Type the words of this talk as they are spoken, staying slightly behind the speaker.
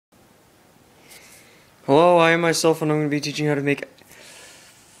Hello, I am myself, and I'm going to be teaching you how to make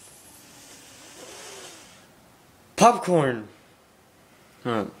popcorn.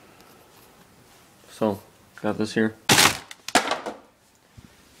 Alright. So, got this here.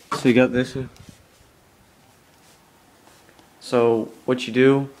 So you got this here. So what you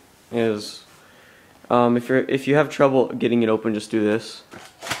do is, if you have trouble getting it open, just do this.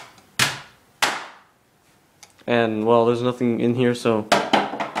 And well, there's nothing in here, so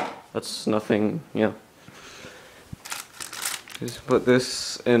that's nothing. Yeah. Just put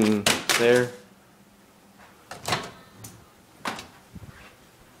this in there,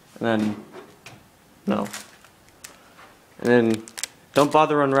 and then no, and then don't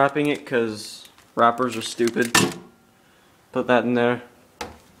bother unwrapping it because wrappers are stupid. Put that in there,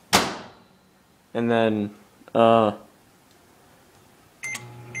 and then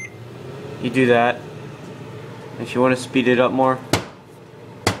you do that. If you want to speed it up more,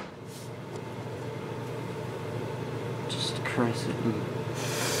 just press it.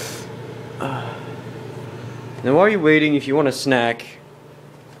 Now while you're waiting, if you want a snack,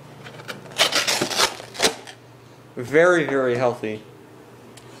 very, very healthy.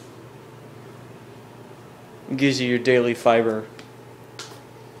 It gives you your daily fiber.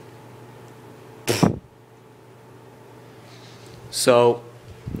 So,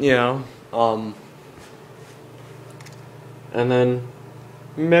 you know, and then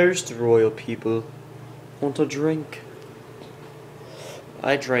most royal people want a drink.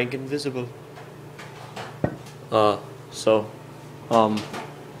 I drank invisible. Take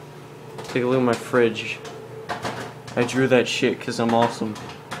a look at my fridge. I drew that shit because I'm awesome.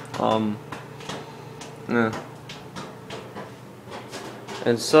 Yeah.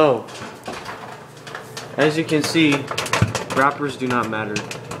 And so, as you can see, wrappers do not matter.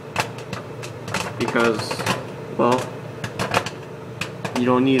 Because, well, you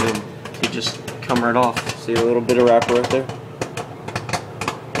don't need them. They just come right off. See a little bit of wrapper right there?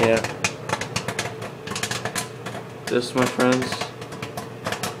 Yeah. This, my friends,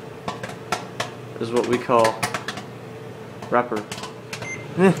 is what we call wrapper.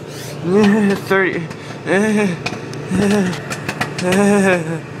 30.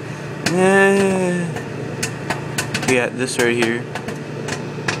 Yeah, this right here.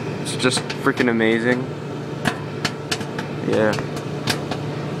 It's just freaking amazing. Yeah.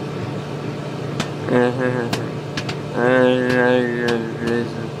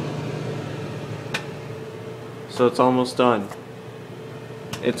 So it's almost done.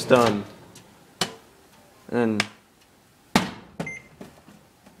 It's done. And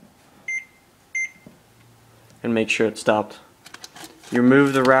make sure it stopped. You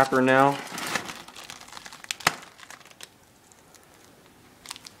remove the wrapper now.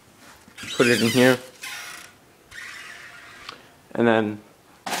 Put it in here. And then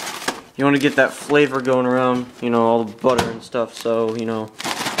you want to get that flavor going around, you know, all the butter and stuff, so, you know.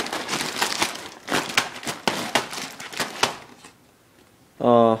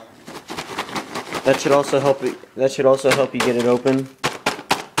 That should also help you get it open.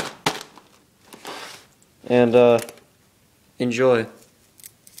 And enjoy.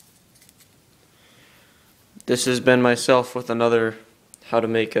 This has been myself with another how to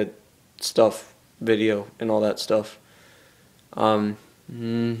make a stuff video and all that stuff.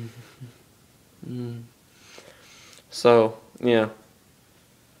 So yeah,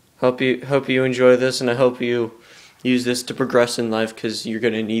 hope you enjoy this, and I hope you use this to progress in life, because you're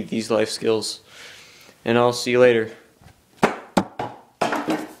gonna need these life skills. And I'll see you later.